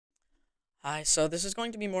Hi, so this is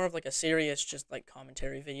going to be more of like a serious, just like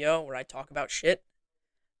commentary video where I talk about shit.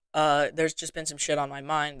 There's just been some shit on my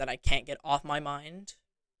mind that I can't get off my mind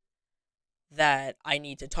that I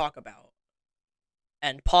need to talk about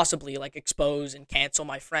and possibly like expose and cancel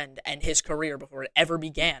my friend and his career before it ever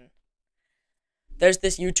began. There's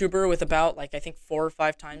this YouTuber with about like I think 4 or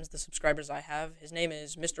 5 times the subscribers I have. His name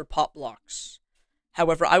is Mr. Pop Blocks.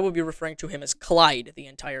 However, I will be referring to him as Clyde the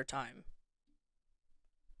entire time.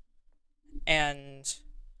 And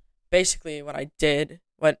basically what I did,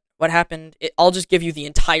 what happened, I'll just give you the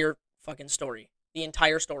entire fucking story. The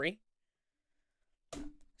entire story.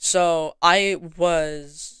 So, I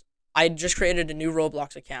just created a new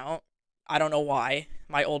Roblox account. I don't know why.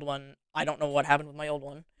 My old one, I don't know what happened with my old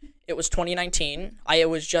one. It was 2019. I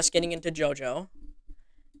was just getting into JoJo.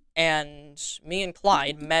 And me and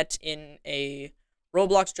Clyde met in a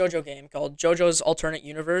Roblox JoJo game called JoJo's Alternate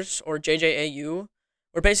Universe, or JJAU,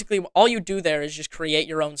 where basically all you do there is just create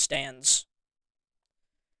your own stands.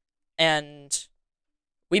 And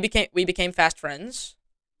we became fast friends,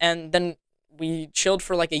 and then we chilled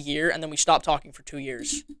for like a year, and then we stopped talking for 2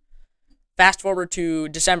 years. Fast forward to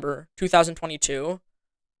December 2022,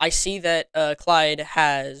 I see that Clyde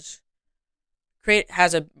has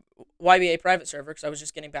a YBA private server, because I was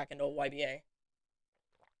just getting back into a YBA.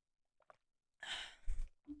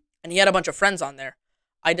 And he had a bunch of friends on there.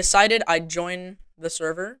 I decided I'd join the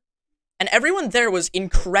server, and everyone there was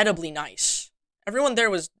incredibly nice. Everyone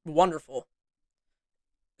there was wonderful.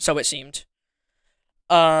 So it seemed.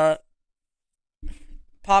 Pop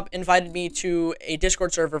invited me to a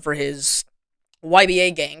Discord server for his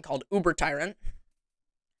YBA gang called Uber Tyrant.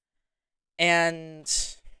 And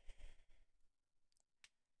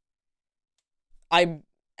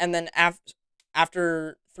then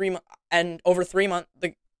after 3 months, and over 3 months,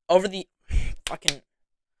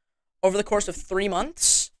 over the course of 3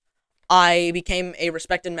 months, I became a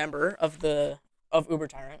respected member of Uber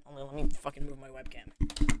Tyrant. Only let me fucking move my webcam.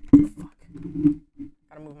 Fuck.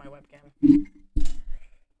 Gotta move my webcam.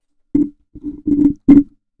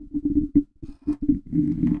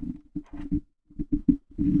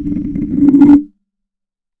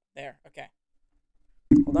 There, okay.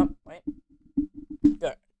 Hold up, wait.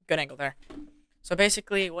 Good angle there. So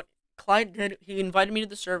basically, what Clyde did, he invited me to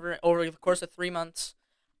the server. Over the course of 3 months,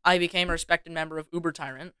 I became a respected member of Uber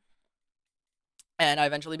Tyrant. And I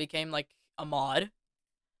eventually became, like, a mod.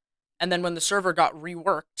 And then when the server got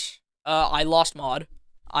reworked, I lost mod.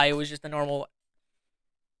 I was just a normal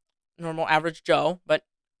average Joe, but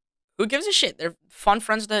who gives a shit? They're fun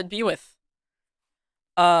friends to be with.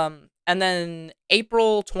 And then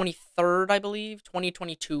April 23rd, I believe,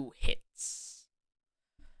 2022 hits.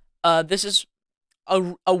 This is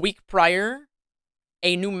a week prior,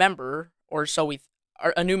 a new member, so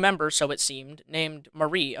it seemed, named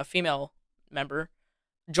Marie, a female member,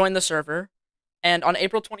 joined the server, and on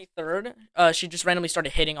April 23rd, she just randomly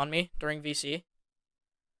started hitting on me during VC.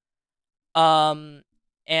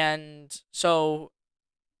 And so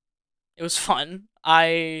it was fun.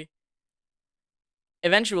 I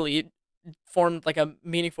eventually formed like a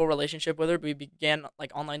meaningful relationship with her. We began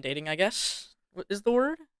like online dating, I guess is the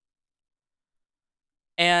word.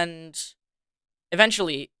 And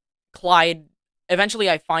eventually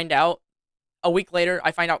I find out, a week later,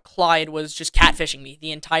 I find out Clyde was just catfishing me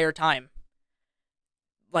the entire time.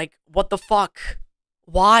 Like, what the fuck?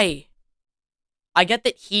 Why? I get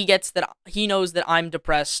that he knows that I'm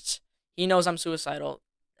depressed. He knows I'm suicidal.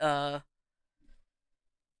 But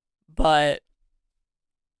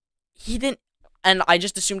he didn't, and I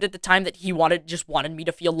just assumed at the time that he just wanted me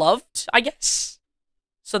to feel loved, I guess,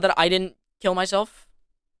 so that I didn't kill myself.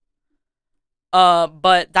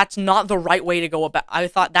 But that's not the right way to go about. I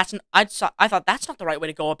thought that's not the right way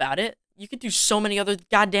to go about it. You could do so many other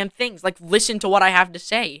goddamn things, like listen to what I have to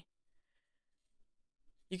say.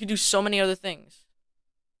 You could do so many other things.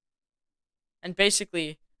 And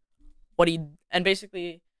basically,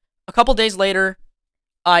 a couple days later,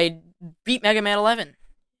 I beat Mega Man 11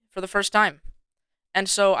 for the first time. And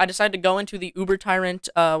so I decided to go into the Uber Tyrant,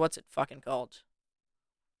 what's it fucking called?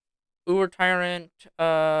 Uber Tyrant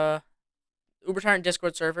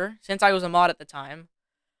Discord server. Since I was a mod at the time,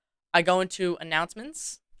 I go into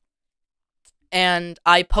announcements, and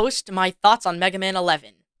I post my thoughts on Mega Man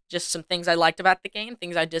 11. Just some things I liked about the game,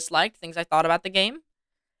 things I disliked, things I thought about the game.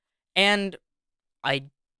 And it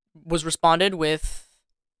was responded with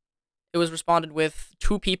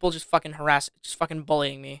 2 people just fucking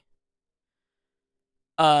bullying me.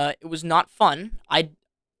 It was not fun. I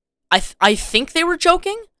think they were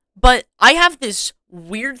joking, but I have this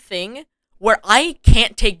weird thing where I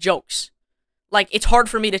can't take jokes. Like, it's hard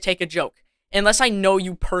for me to take a joke. unless I know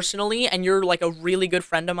you personally and you're like a really good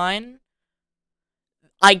friend of mine,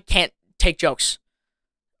 I can't take jokes.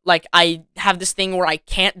 Like, I have this thing where I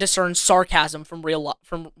can't discern sarcasm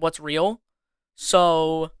from what's real.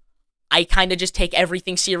 So I kind of just take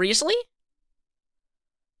everything seriously.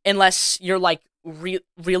 Unless you're like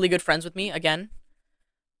really good friends with me again.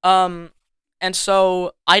 And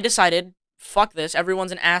so I decided, fuck this,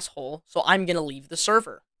 everyone's an asshole, so I'm gonna leave the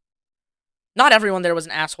server. Not everyone there was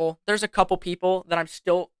an asshole. There's a couple people that I'm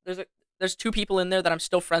still there's 2 people in there that I'm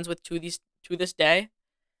still friends with to this day,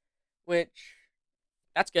 which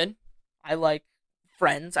that's good. I like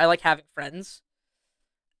friends. I like having friends.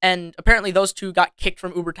 And apparently those 2 got kicked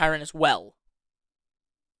from Uber Tyrant as well.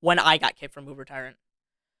 When I got kicked from Uber Tyrant.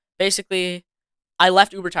 Basically, I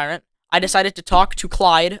left Uber Tyrant. I decided to talk to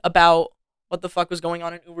Clyde about what the fuck was going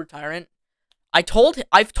on in Uber Tyrant. I've told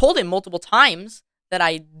him multiple times that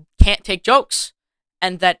I can't take jokes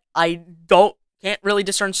and that I can't really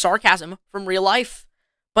discern sarcasm from real life,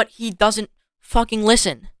 but he doesn't fucking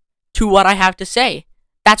listen to what I have to say.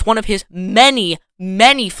 That's one of his many,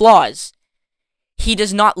 many flaws. He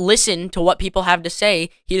does not listen to what people have to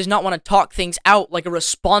say. He does not want to talk things out like a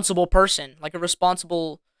responsible person, like a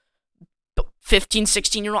responsible 15,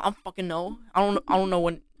 16-year-old. I don't fucking know. I don't know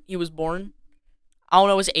when he was born. I don't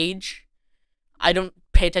know his age. I don't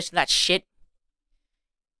pay attention to that shit.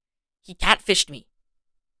 He catfished me.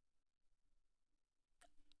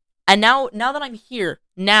 And now that I'm here,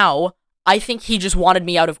 now I think he just wanted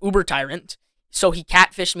me out of Uber Tyrant, so he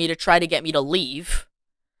catfished me to try to get me to leave.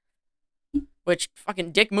 Which,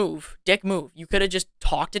 fucking dick move. Dick move. You could have just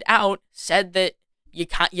talked it out, said that you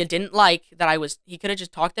didn't like that he could have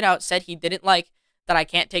just talked it out, said he didn't like that I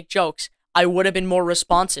can't take jokes. I would have been more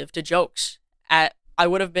responsive to jokes. I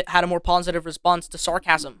would have had a more positive response to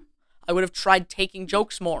sarcasm. I would have tried taking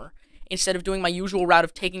jokes more, instead of doing my usual route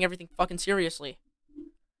of taking everything fucking seriously.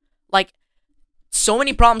 Like, so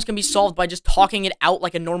many problems can be solved by just talking it out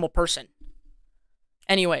like a normal person.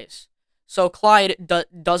 Anyways, so Clyde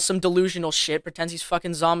does some delusional shit, pretends he's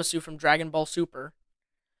fucking Zamasu from Dragon Ball Super.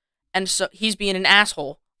 And so he's being an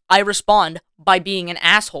asshole. I respond by being an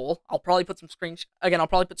asshole. I'll probably put some I'll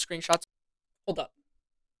probably put screenshots. Hold up.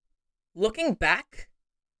 Looking back,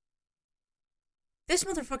 this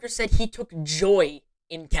motherfucker said he took joy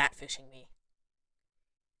in catfishing me.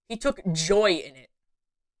 He took joy in it.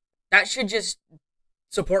 That should just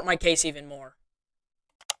support my case even more.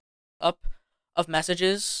 Up of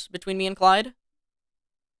messages between me and Clyde.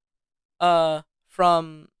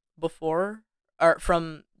 From before, or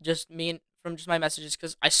from just my messages,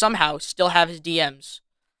 because I somehow still have his DMs.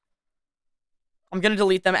 I'm gonna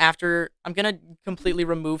delete them after. I'm gonna completely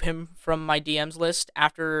remove him from my DMs list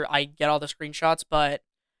after I get all the screenshots, but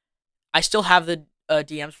I still have the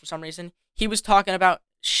DMs for some reason. He was talking about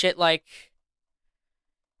shit like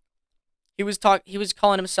he was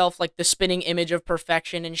calling himself like the spinning image of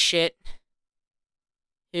perfection and shit.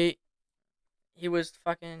 He was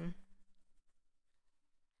fucking.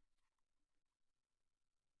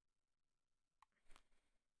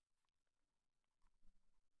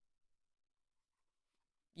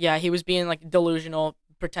 Yeah, he was being like delusional,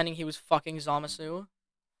 pretending he was fucking Zamasu.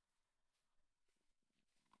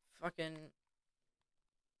 Fucking.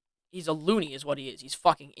 He's a loony is what he is. He's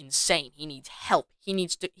fucking insane. He needs help. He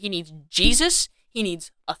needs Jesus. He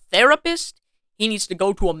needs a therapist. He needs to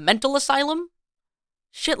go to a mental asylum.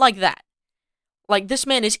 Shit like that. Like, this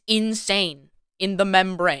man is insane in the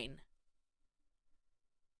membrane.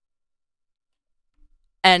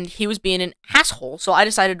 And he was being an asshole, so I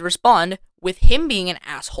decided to respond with him being an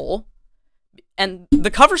asshole. And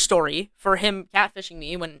the cover story for him catfishing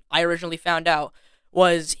me when I originally found out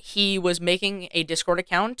was he was making a Discord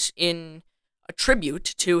account in a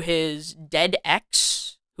tribute to his dead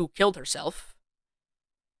ex who killed herself.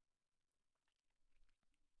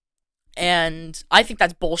 And I think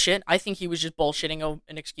that's bullshit. I think he was just bullshitting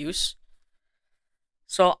an excuse.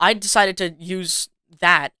 So I decided to use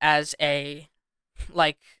that as a,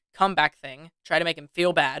 like, comeback thing. Try to make him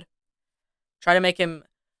feel bad. Try to make him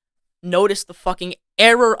notice the fucking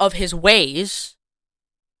error of his ways.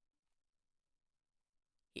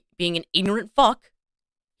 Being an ignorant fuck.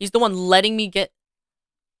 He's the one letting me get...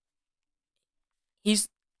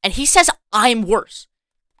 And he says I'm worse.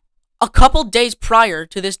 A couple days prior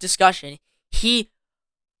to this discussion, he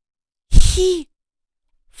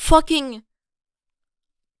fucking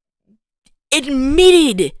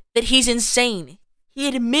admitted that he's insane. He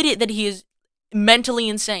admitted that he is mentally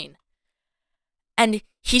insane. And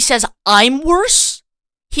he says I'm worse?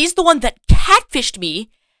 He's the one that catfished me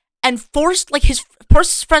and forced, like, his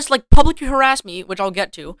friends to, like, publicly harass me, which I'll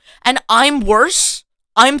get to. And I'm worse?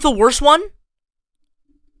 I'm the worst one?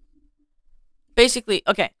 basically,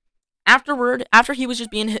 okay. After he was just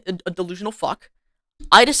being a delusional fuck,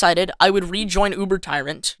 I decided I would rejoin Uber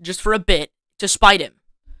Tyrant just for a bit to spite him.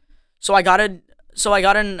 So I got an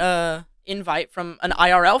invite from an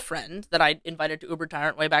IRL friend that I invited to Uber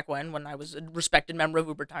Tyrant way back when I was a respected member of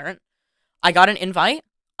Uber Tyrant. I got an invite.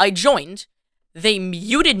 I joined. They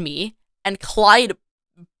muted me, and Clyde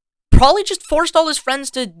probably just forced all his friends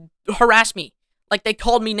to harass me. Like, they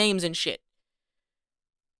called me names and shit.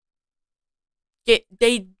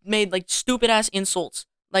 They made, like, stupid-ass insults.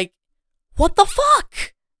 Like, what the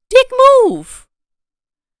fuck? Dick move!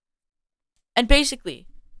 And basically,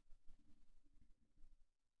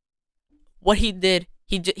 what he did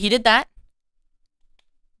that.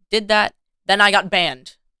 Then I got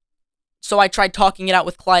banned. So I tried talking it out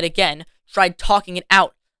with Clyde again. Tried talking it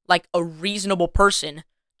out like a reasonable person.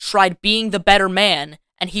 Tried being the better man.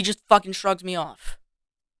 And he just fucking shrugs me off.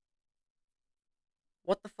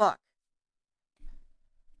 What the fuck?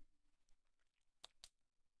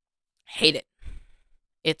 Hate it.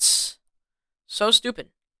 It's so stupid.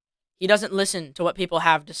 He doesn't listen to what people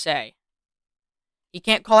have to say. He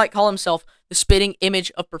can't call himself the spitting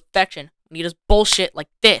image of perfection when he does bullshit like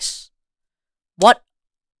this. What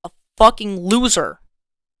a fucking loser.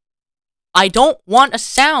 I don't want to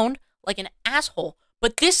sound like an asshole,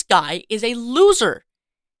 but this guy is a loser.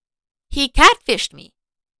 He catfished me.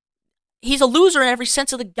 He's a loser in every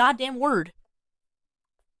sense of the goddamn word.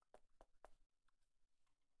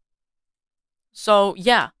 So,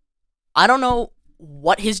 yeah. I don't know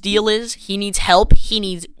what his deal is. He needs help. He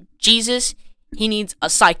needs Jesus. He needs a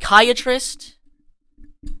psychiatrist.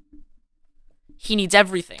 He needs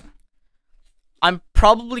everything. I'm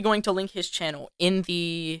probably going to link his channel in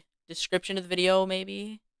the description of the video,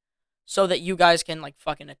 maybe, so that you guys can, like,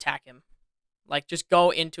 fucking attack him. Like, just go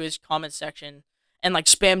into his comment section and, like,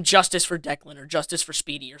 spam justice for Declan or justice for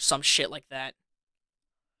Speedy or some shit like that.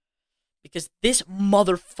 Because this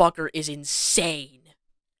motherfucker is insane.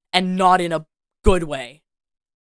 And not in a good way.